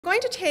I'm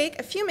going to take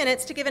a few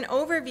minutes to give an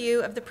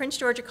overview of the Prince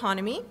George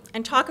economy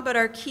and talk about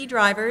our key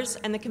drivers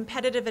and the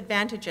competitive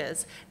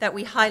advantages that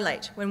we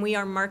highlight when we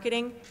are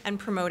marketing and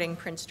promoting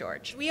Prince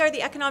George. We are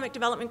the Economic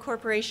Development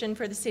Corporation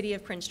for the City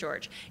of Prince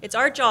George. It's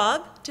our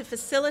job to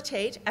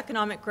facilitate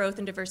economic growth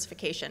and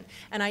diversification.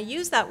 And I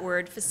use that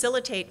word,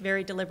 facilitate,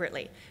 very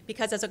deliberately,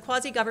 because as a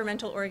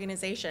quasi-governmental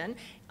organization,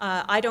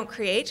 I don't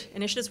create,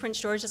 Initiatives Prince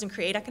George doesn't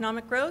create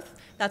economic growth.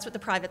 That's what the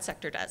private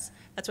sector does.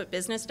 That's what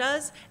business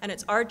does, and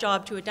it's our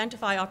job to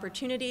identify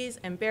opportunities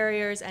and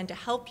barriers and to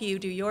help you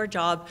do your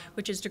job,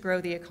 which is to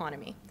grow the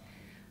economy.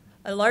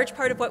 A large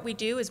part of what we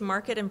do is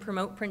market and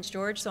promote Prince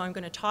George, so I'm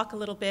going to talk a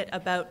little bit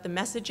about the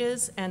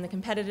messages and the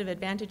competitive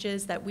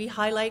advantages that we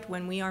highlight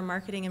when we are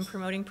marketing and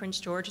promoting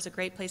Prince George as a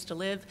great place to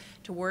live,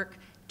 to work,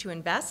 to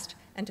invest,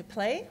 and to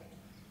play.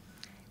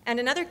 And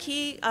another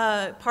key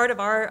part of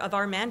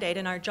our mandate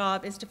and our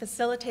job is to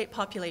facilitate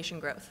population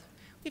growth.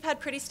 We've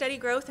had pretty steady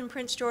growth in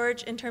Prince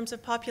George in terms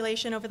of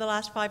population over the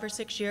last 5 or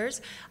 6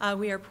 years.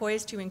 We are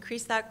poised to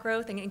increase that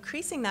growth, and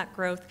increasing that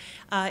growth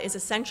is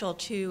essential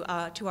to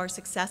our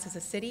success as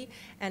a city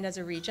and as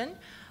a region.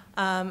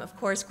 Of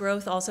course,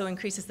 growth also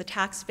increases the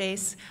tax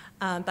base,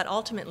 but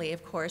ultimately,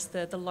 of course,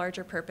 the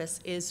larger purpose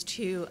is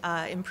to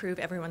improve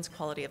everyone's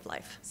quality of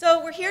life.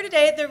 So we're here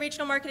today at the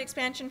Regional Market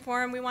Expansion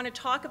Forum. We want to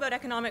talk about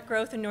economic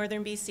growth in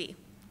Northern BC.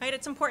 Right?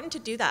 It's important to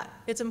do that.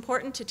 It's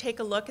important to take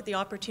a look at the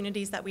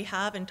opportunities that we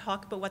have and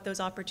talk about what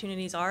those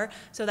opportunities are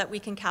so that we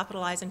can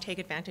capitalize and take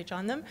advantage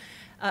of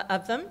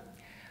them.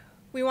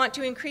 We want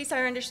to increase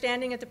our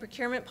understanding of the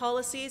procurement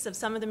policies of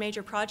some of the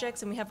major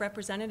projects, and we have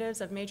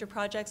representatives of major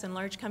projects and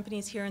large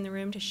companies here in the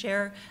room to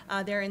share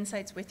their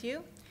insights with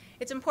you.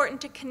 It's important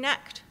to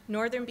connect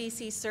Northern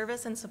BC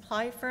service and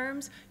supply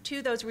firms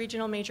to those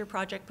regional major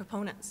project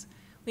proponents.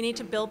 We need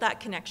to build that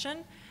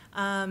connection.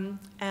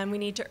 And we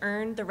need to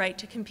earn the right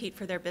to compete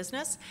for their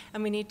business,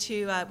 and we need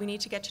to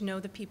get to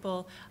know the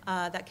people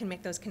that can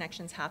make those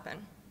connections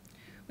happen.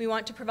 We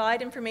want to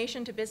provide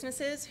information to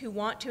businesses who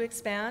want to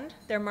expand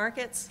their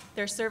markets,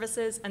 their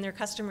services, and their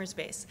customers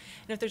base.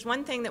 And if there's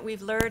one thing that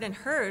we've learned and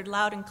heard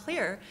loud and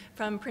clear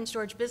from Prince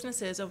George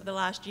businesses over the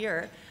last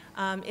year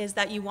is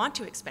that you want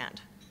to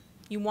expand.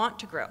 You want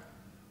to grow.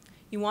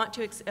 You want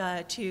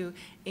to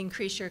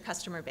increase your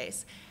customer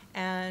base.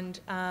 And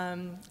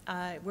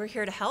we're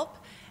here to help.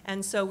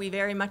 And so we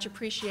very much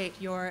appreciate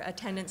your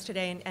attendance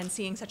today, and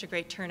seeing such a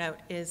great turnout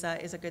is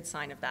a good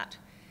sign of that.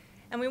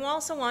 And we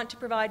also want to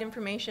provide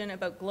information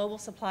about global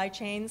supply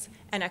chains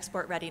and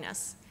export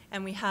readiness.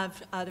 And we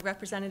have the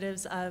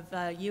representatives of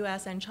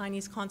US and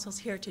Chinese consuls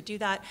here to do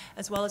that,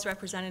 as well as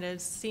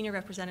senior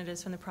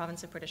representatives from the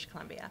province of British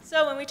Columbia.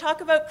 So when we talk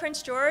about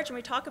Prince George and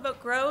we talk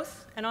about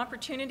growth and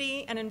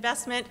opportunity and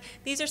investment,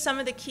 these are some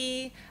of the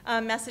key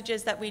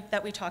messages that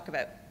we talk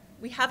about.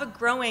 We have a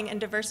growing and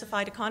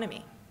diversified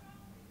economy.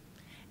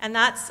 And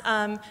that's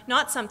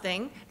not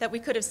something that we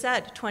could have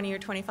said 20 or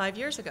 25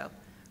 years ago,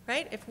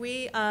 right?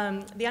 The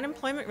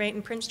unemployment rate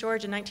in Prince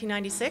George in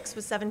 1996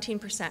 was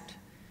 17%.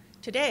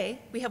 Today,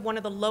 we have one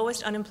of the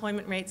lowest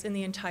unemployment rates in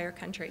the entire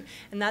country.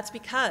 And that's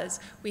because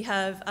we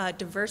have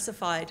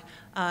diversified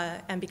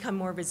and become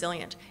more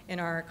resilient in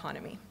our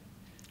economy.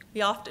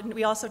 We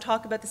also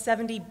talk about the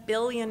 $70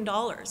 billion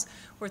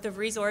worth of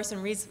resource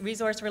and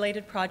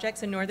resource-related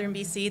projects in Northern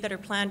BC that are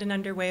planned and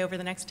underway over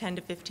the next 10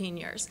 to 15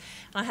 years.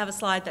 And I have a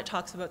slide that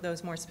talks about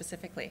those more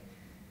specifically.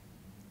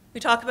 We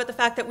talk about the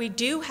fact that we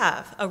do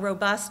have a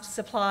robust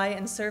supply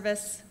and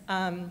service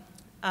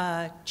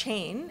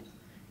chain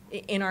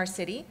in our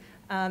city,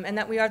 and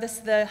that we are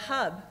the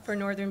hub for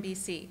Northern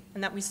BC,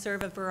 and that we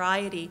serve a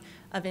variety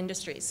of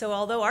industries. So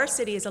although our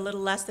city is a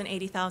little less than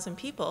 80,000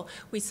 people,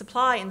 we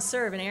supply and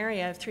serve an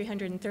area of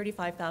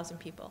 335,000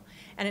 people,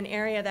 and an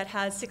area that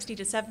has 60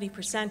 to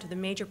 70% of the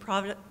major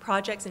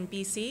projects in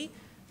BC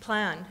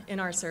planned in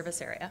our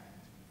service area.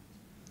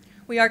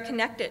 We are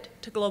connected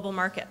to global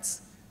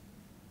markets,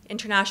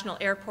 international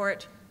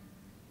airport,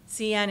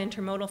 CN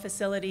intermodal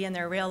facility and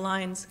their rail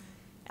lines,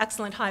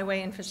 excellent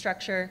highway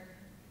infrastructure,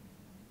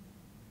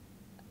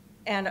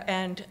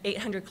 and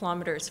 800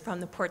 kilometers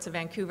from the ports of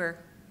Vancouver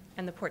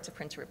and the ports of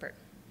Prince Rupert.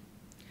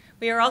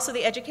 We are also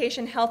the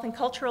Education, Health, and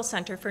Cultural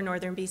Center for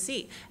Northern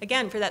BC,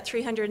 again, for that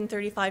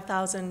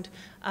 335,000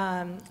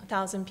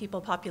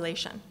 people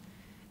population.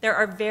 There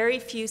are very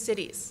few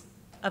cities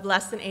of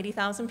less than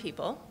 80,000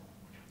 people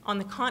on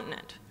the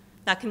continent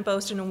that can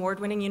boast an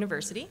award-winning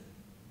university,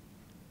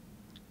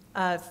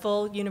 a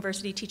full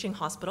university teaching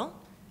hospital,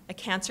 a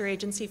cancer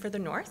agency for the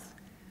North,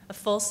 a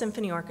full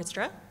symphony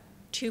orchestra,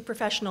 2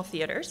 professional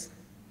theaters,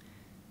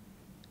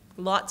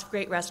 lots of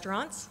great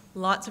restaurants,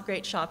 lots of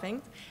great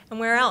shopping,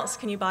 and where else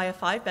can you buy a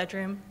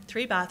 5-bedroom,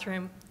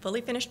 3-bathroom, fully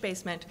finished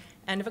basement,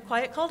 end of a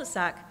quiet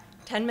cul-de-sac,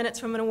 10 minutes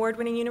from an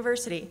award-winning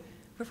university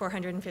for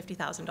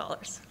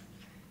 $450,000?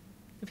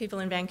 The people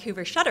in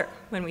Vancouver shudder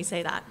when we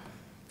say that.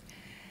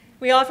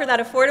 We offer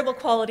that affordable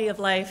quality of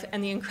life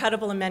and the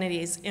incredible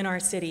amenities in our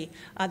city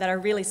that are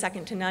really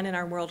second to none in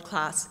our world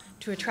class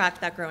to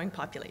attract that growing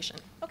population.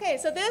 Okay,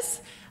 so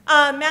this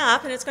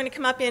map, and it's going to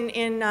come up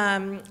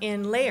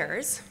in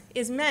layers,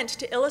 is meant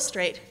to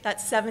illustrate that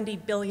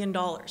 $70 billion.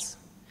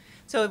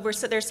 So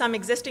there's some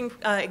existing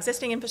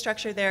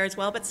infrastructure there as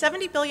well, but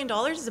 $70 billion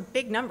is a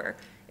big number.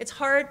 It's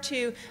hard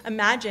to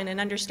imagine and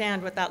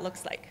understand what that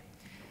looks like.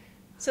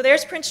 So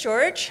there's Prince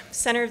George,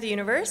 center of the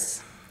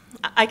universe.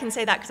 I can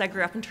say that because I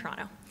grew up in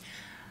Toronto.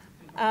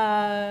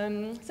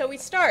 So we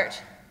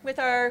start with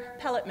our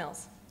pellet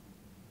mills,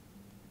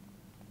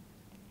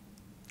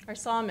 our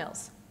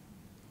sawmills,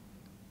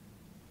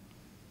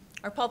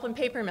 our pulp and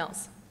paper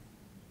mills,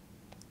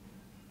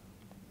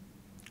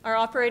 our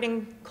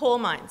operating coal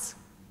mines.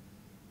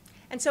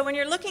 And so when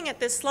you're looking at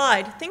this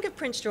slide, think of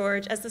Prince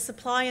George as the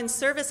supply and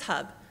service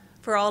hub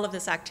for all of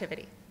this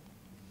activity.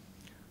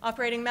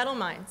 Operating metal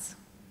mines,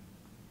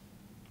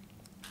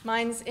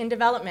 mines in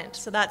development,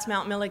 so that's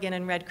Mount Milligan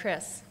and Red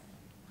Chris.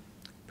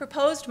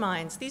 Proposed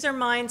mines, these are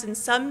mines in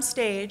some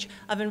stage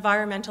of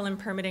environmental and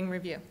permitting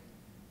review.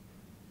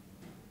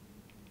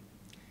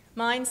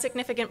 Mine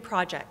significant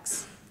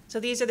projects, so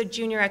these are the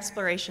junior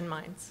exploration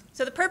mines.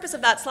 So the purpose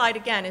of that slide,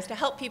 again, is to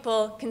help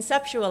people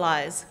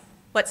conceptualize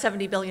what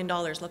 $70 billion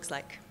looks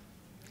like.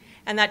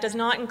 And that does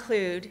not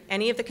include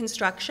any of the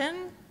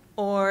construction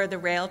or the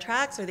rail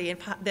tracks or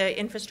the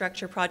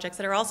infrastructure projects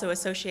that are also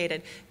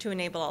associated to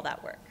enable all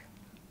that work.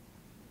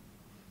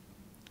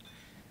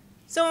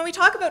 So when we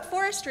talk about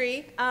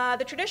forestry,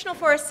 the traditional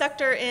forest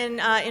sector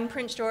in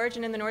Prince George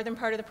and in the northern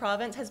part of the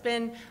province has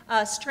been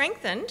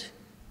strengthened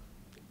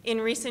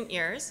in recent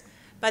years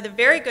by the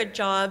very good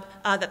job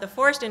that the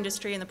forest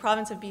industry in the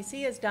province of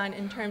BC has done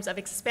in terms of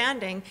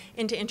expanding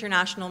into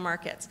international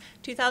markets.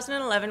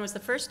 2011 was the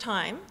first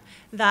time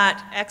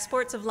that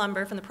exports of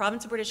lumber from the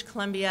province of British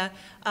Columbia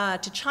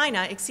to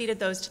China exceeded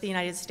those to the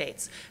United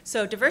States.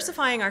 So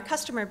diversifying our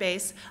customer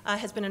base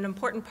has been an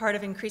important part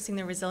of increasing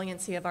the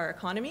resiliency of our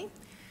economy.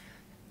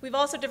 We've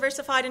also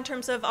diversified in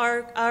terms of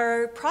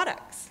our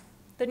products.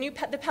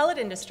 The pellet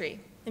industry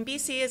in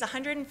BC is a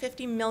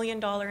 $150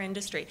 million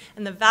industry,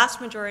 and the vast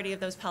majority of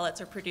those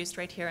pellets are produced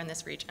right here in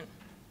this region.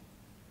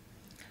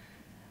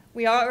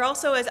 We are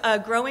also a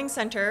growing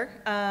center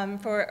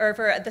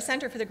for the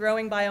Center for the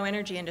Growing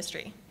Bioenergy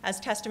Industry, as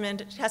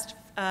testamented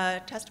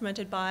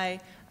by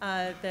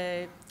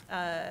the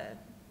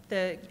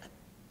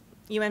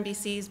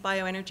UNBC's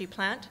bioenergy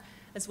plant,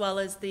 as well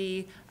as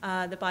the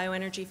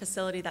bioenergy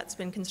facility that's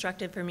been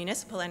constructed for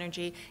municipal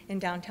energy in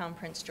downtown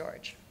Prince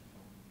George.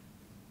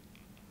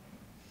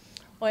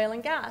 Oil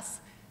and gas.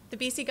 The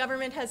BC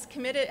government has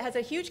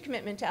a huge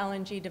commitment to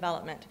LNG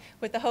development,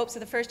 with the hopes of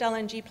the first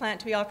LNG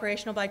plant to be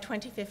operational by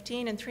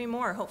 2015 and 3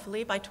 more,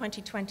 hopefully, by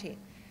 2020.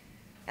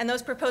 And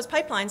those proposed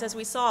pipelines, as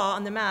we saw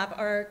on the map,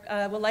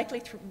 will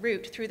likely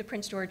route through the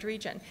Prince George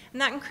region. And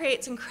that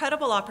creates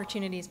incredible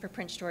opportunities for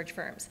Prince George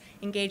firms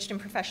engaged in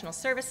professional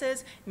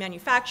services,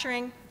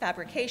 manufacturing,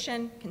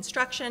 fabrication,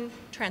 construction,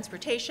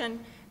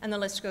 transportation, and the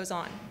list goes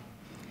on.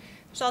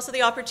 There's also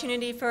the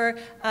opportunity for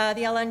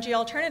the LNG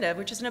alternative,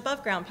 which is an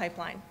above-ground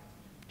pipeline,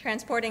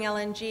 transporting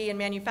LNG and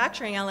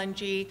manufacturing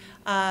LNG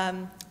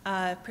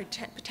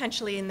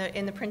potentially in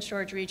the Prince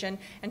George region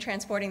and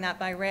transporting that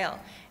by rail.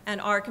 And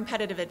our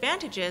competitive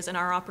advantages and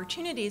our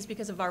opportunities,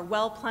 because of our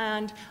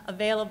well-planned,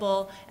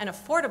 available, and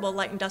affordable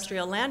light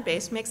industrial land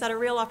base, makes that a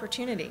real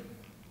opportunity.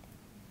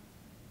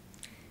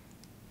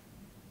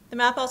 The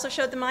map also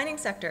showed the mining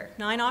sector,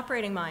 9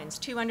 operating mines,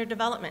 2 under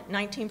development,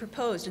 19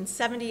 proposed, and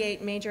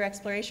 78 major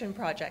exploration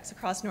projects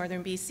across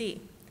northern BC.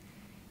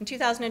 In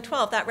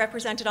 2012, that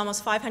represented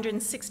almost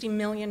 $560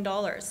 million,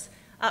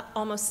 up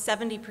almost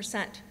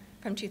 70%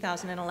 from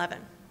 2011.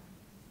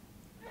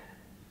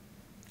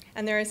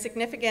 And there is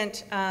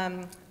significant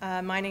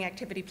mining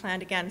activity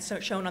planned, again,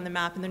 shown on the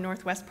map in the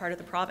northwest part of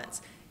the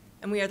province.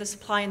 And we are the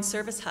supply and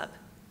service hub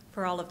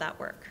for all of that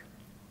work.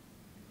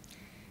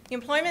 The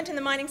employment in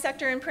the mining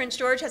sector in Prince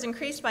George has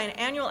increased by an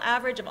annual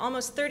average of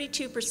almost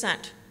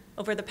 32%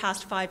 over the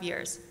past 5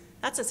 years.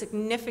 That's a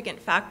significant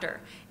factor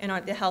in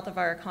the health of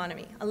our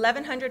economy.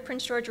 1,100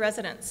 Prince George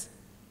residents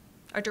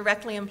are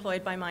directly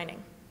employed by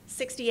mining,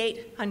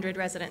 6,800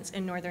 residents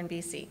in northern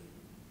BC.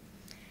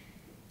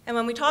 And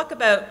when we talk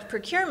about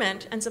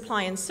procurement and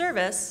supply and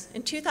service,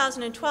 in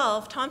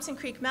 2012, Thompson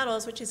Creek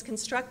Metals, which is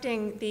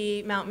constructing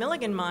the Mount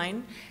Milligan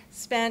mine,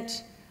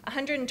 spent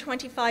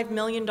 $125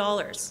 million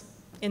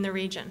in the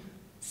region,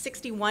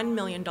 $61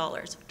 million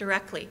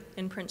directly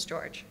in Prince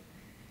George.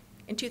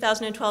 In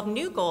 2012,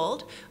 New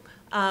Gold,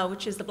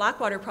 which is the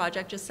Blackwater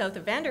project just south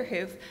of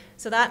Vanderhoof,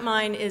 so that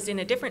mine is in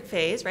a different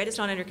phase, right? It's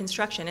not under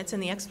construction, it's in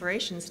the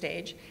exploration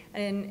stage.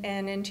 And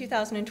in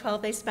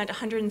 2012, they spent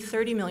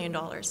 $130 million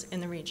in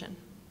the region.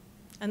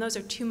 And those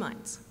are 2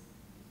 mines.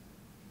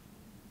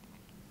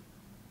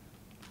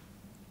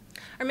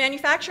 Our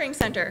manufacturing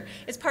center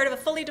is part of a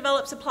fully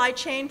developed supply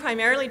chain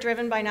primarily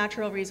driven by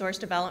natural resource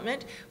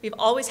development. We've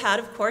always had,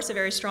 of course, a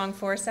very strong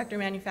forest sector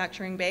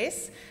manufacturing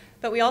base,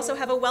 but we also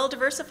have a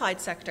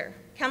well-diversified sector: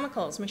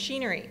 chemicals,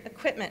 machinery,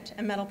 equipment,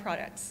 and metal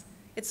products.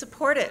 It's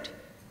supported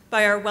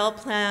by our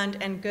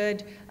well-planned and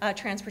good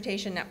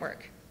transportation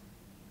network.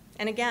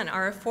 And again,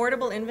 our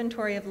affordable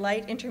inventory of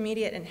light,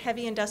 intermediate, and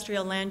heavy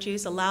industrial land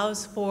use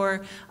allows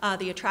for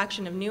the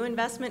attraction of new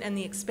investment and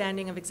the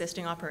expanding of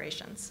existing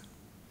operations.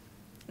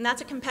 And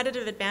that's a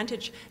competitive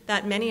advantage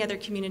that many other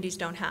communities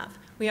don't have.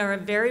 We are a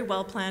very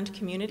well-planned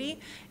community,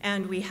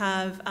 and we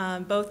have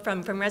both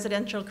from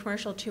residential,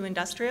 commercial to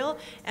industrial.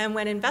 And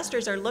when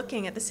investors are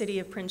looking at the city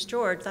of Prince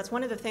George, that's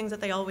one of the things that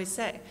they always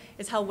say,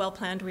 is how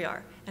well-planned we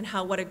are and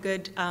what a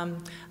good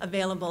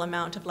available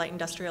amount of light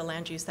industrial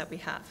land use that we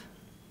have.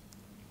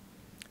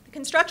 The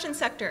construction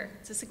sector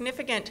is a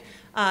significant,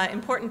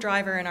 important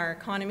driver in our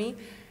economy.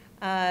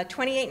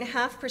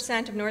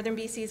 28.5% of Northern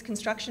BC's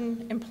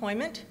construction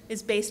employment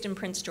is based in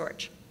Prince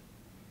George.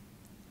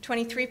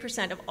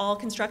 23% of all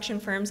construction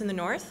firms in the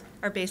north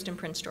are based in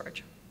Prince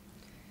George.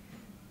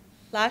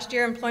 Last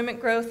year,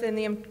 employment growth in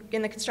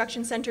the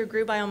construction center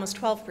grew by almost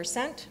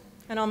 12%,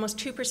 and almost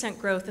 2%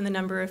 growth in the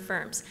number of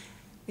firms.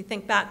 We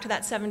think back to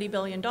that $70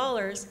 billion,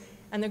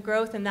 and the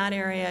growth in that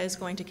area is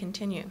going to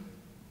continue.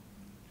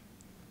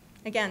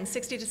 Again,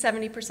 60 to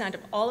 70%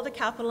 of all of the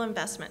capital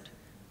investment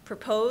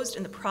proposed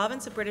in the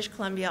province of British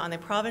Columbia on the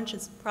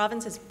province's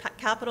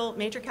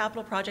major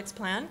capital projects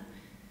plan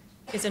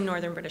is in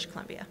northern British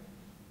Columbia.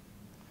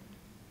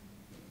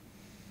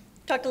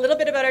 Talked a little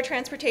bit about our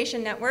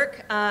transportation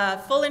network,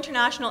 full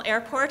international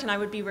airport, and I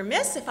would be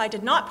remiss if I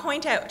did not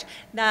point out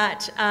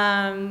that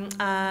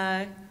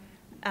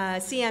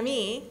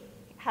CME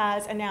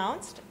has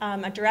announced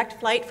a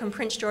direct flight from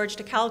Prince George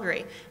to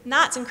Calgary. And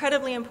that's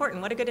incredibly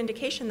important. What a good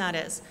indication that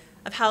is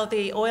of how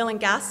the oil and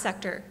gas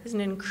sector is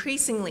an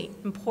increasingly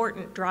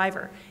important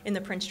driver in the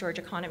Prince George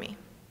economy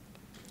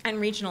and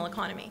regional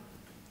economy.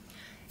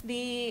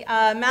 The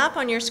map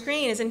on your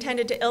screen is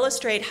intended to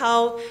illustrate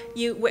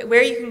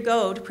where you can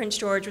go to Prince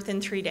George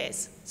within 3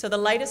 days. So the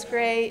lightest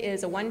gray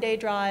is a one-day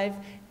drive.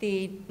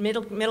 The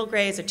middle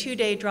gray is a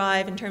 2-day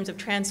drive in terms of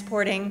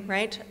transporting,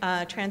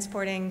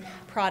 transporting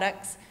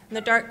products. And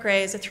the dark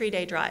gray is a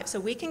 3-day drive. So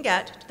we can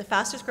get to the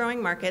fastest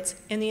growing markets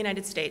in the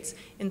United States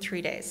in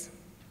 3 days.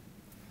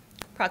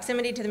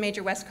 Proximity to the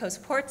major West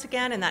Coast ports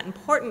again, and that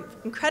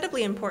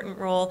incredibly important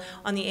role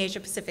on the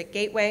Asia-Pacific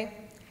Gateway.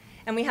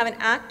 And we have an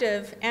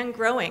active and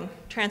growing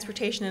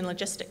transportation and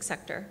logistics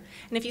sector.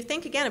 And if you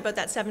think again about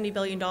that $70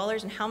 billion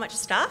and how much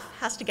stuff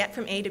has to get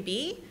from A to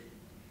B,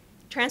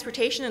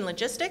 transportation and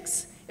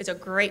logistics is a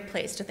great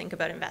place to think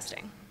about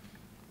investing.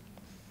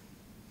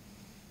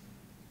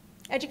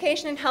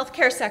 Education and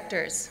healthcare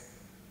sectors.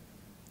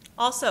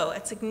 Also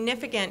a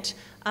significant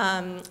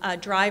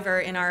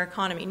driver in our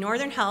economy.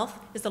 Northern Health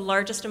is the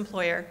largest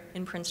employer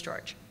in Prince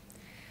George.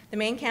 The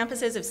main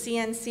campuses of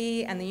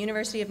CNC and the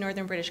University of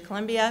Northern British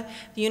Columbia,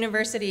 the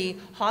University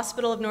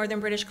Hospital of Northern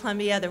British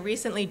Columbia, the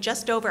recently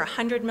just over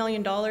 $100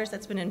 million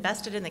that's been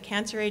invested in the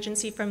Cancer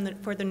Agency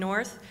for the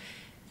North,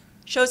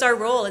 shows our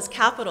role as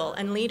capital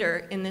and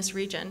leader in this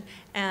region,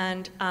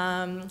 and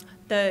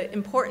the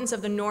importance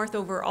of the North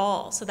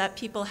overall so that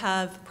people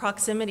have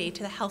proximity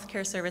to the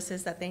healthcare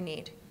services that they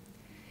need.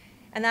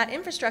 And that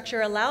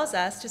infrastructure allows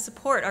us to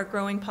support our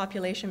growing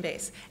population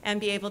base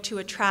and be able to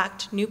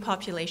attract new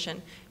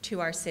population to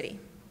our city.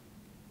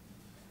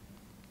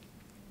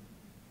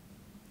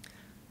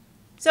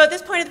 So at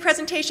this point of the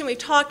presentation, we've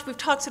talked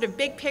sort of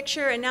big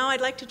picture, and now I'd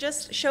like to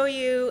just show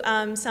you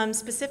some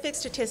specific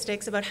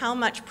statistics about how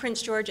much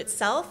Prince George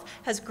itself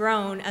has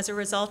grown as a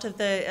result of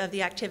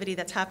the activity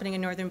that's happening in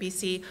northern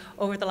BC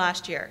over the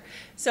last year.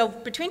 So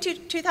between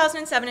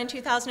 2007 and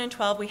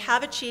 2012, we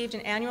have achieved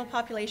an annual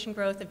population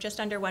growth of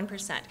just under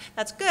 1%.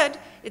 That's good,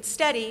 it's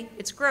steady,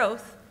 it's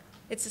growth,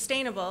 it's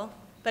sustainable,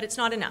 but it's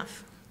not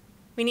enough.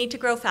 We need to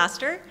grow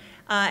faster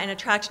and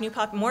attract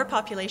more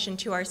population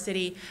to our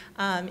city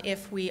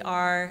if we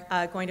are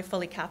going to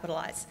fully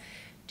capitalize.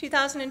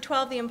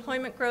 2012, the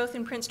employment growth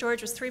in Prince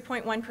George was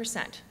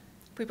 3.1%. If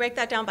we break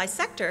that down by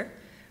sector,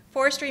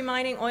 forestry,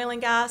 mining, oil and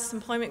gas,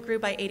 employment grew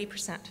by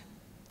 80%.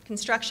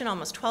 Construction,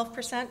 almost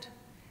 12%.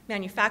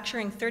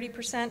 Manufacturing,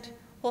 30%.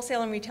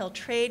 Wholesale and retail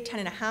trade,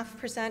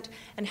 10.5%.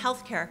 And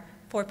healthcare,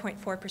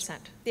 4.4%.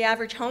 The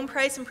average home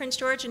price in Prince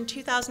George in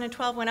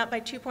 2012 went up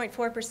by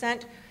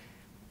 2.4%.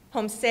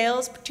 Home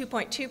sales,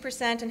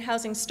 2.2%, and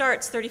housing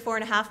starts,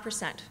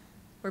 34.5%.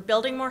 We're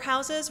building more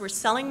houses, we're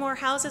selling more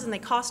houses, and they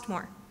cost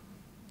more.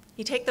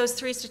 You take those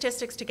three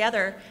statistics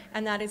together,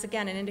 and that is,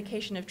 again, an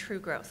indication of true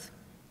growth.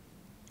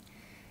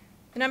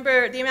 The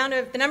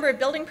number of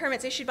building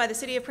permits issued by the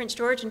City of Prince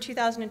George in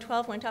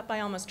 2012 went up by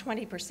almost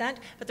 20%,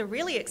 but the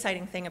really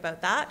exciting thing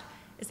about that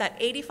is that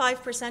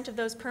 85% of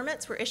those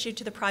permits were issued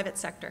to the private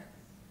sector.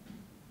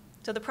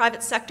 So the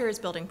private sector is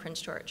building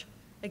Prince George.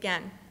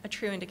 Again, a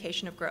true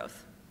indication of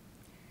growth.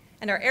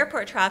 And our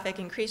airport traffic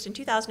increased in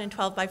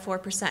 2012 by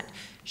 4%,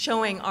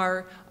 showing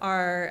our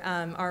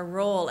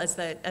role as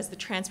the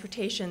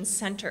transportation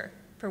center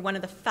for one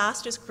of the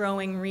fastest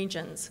growing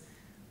regions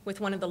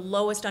with one of the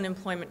lowest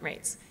unemployment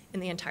rates in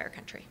the entire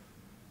country.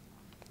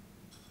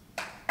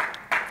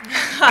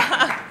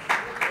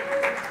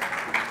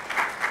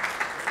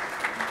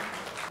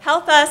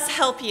 Help us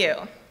help you.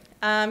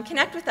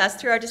 Connect with us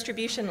through our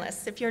distribution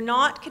lists. If you're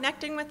not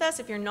connecting with us,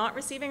 if you're not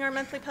receiving our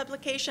monthly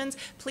publications,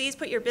 please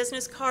put your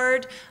business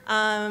card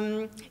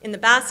in the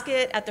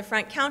basket at the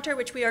front counter,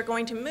 which we are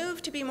going to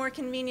move to be more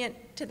convenient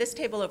to this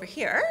table over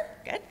here.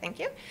 Good, thank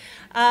you.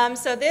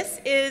 So this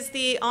is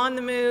the On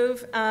the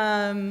Move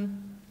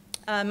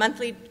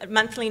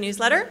monthly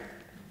newsletter.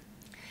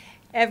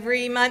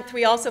 Every month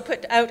we also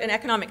put out an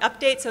economic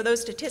update, so those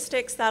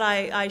statistics that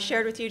I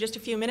shared with you just a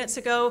few minutes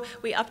ago,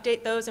 we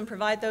update those and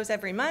provide those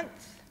every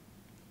month.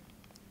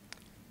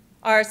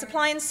 Our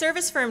supply and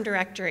service firm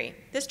directory.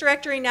 This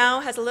directory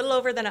now has a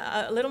little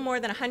more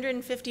than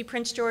 150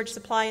 Prince George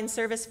supply and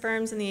service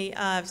firms in the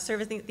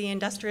servicing the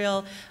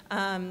industrial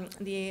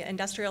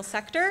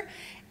sector.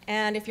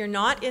 And if you're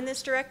not in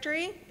this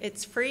directory,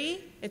 it's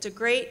free. It's a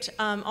great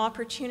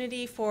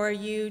opportunity for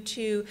you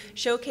to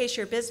showcase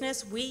your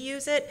business. We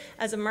use it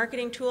as a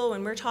marketing tool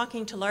when we're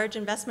talking to large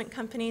investment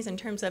companies in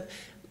terms of,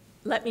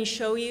 let me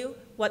show you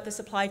what the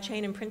supply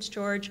chain in Prince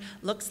George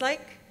looks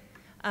like.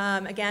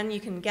 Again, you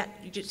can get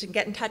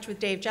in touch with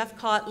Dave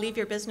Jeffcott, leave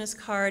your business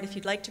card. If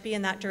you'd like to be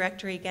in that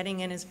directory,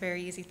 getting in is a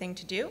very easy thing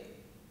to do.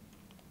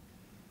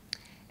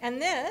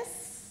 And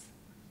this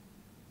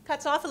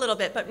cuts off a little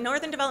bit, but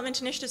Northern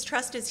Development Initiatives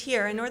Trust is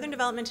here, and Northern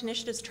Development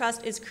Initiatives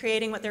Trust is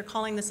creating what they're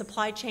calling the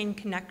Supply Chain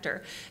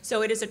Connector.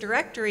 So it is a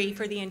directory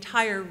for the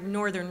entire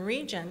northern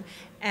region,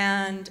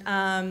 and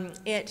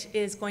it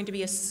is going to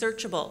be a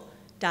searchable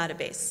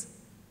database.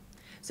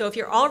 So if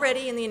you're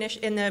already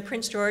in the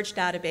Prince George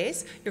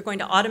database, you're going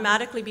to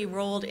automatically be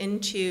rolled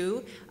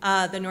into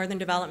the Northern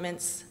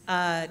Developments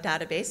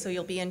database, so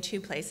you'll be in two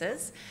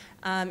places.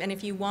 And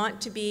if you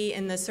want to be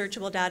in the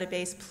searchable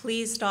database,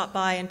 please stop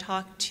by and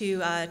talk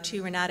to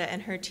Renata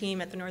and her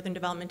team at the Northern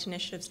Development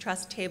Initiatives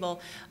Trust table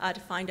to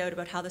find out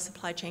about how the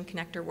Supply Chain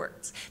Connector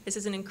works. This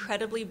is an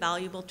incredibly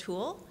valuable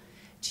tool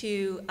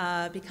to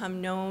become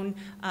known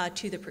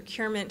to the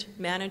procurement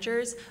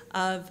managers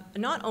of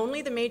not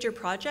only the major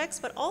projects,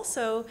 but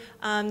also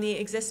the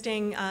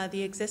existing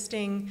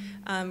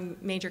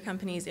major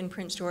companies in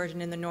Prince George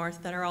and in the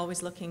north that are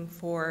always looking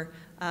for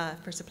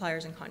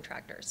suppliers and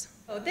contractors.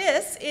 So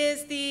this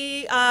is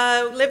the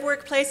Live,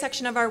 Work, Play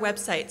section of our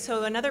website.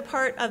 So another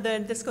part of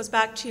this goes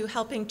back to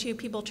helping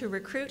people to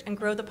recruit and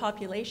grow the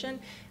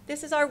population.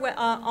 This is on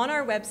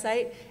our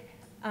website.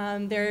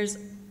 There's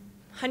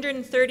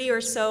 130 or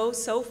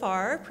so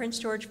far Prince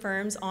George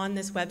firms on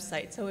this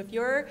website. So if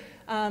you're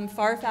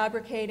FAR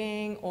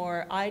Fabricating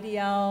or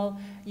IDL,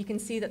 you can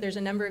see that there's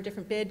a number of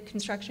different bid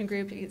construction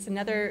groups. It's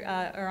another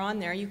are on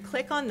there. You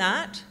click on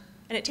that,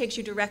 and it takes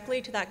you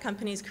directly to that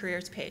company's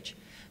careers page.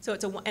 So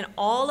and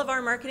all of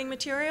our marketing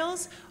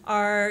materials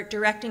are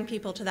directing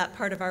people to that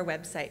part of our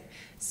website.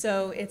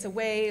 So it's a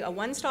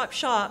one-stop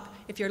shop.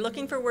 If you're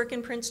looking for work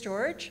in Prince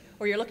George,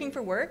 or you're looking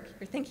for work,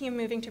 you're thinking of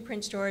moving to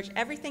Prince George,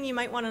 everything you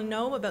might want to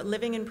know about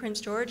living in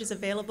Prince George is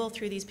available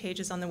through these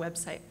pages on the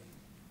website.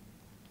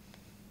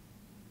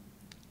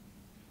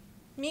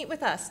 Meet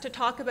with us to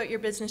talk about your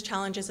business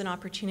challenges and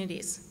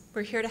opportunities.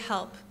 We're here to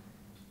help.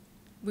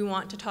 We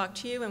want to talk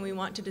to you, and we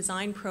want to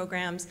design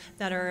programs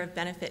that are of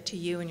benefit to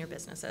you and your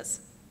businesses.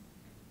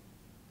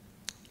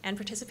 And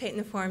participate in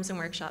the forums and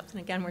workshops. And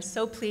again, we're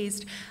so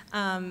pleased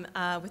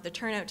with the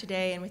turnout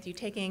today and with you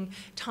taking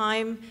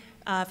time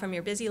from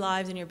your busy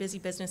lives and your busy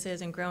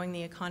businesses and growing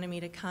the economy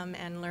to come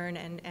and learn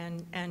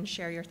and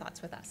share your thoughts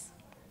with us.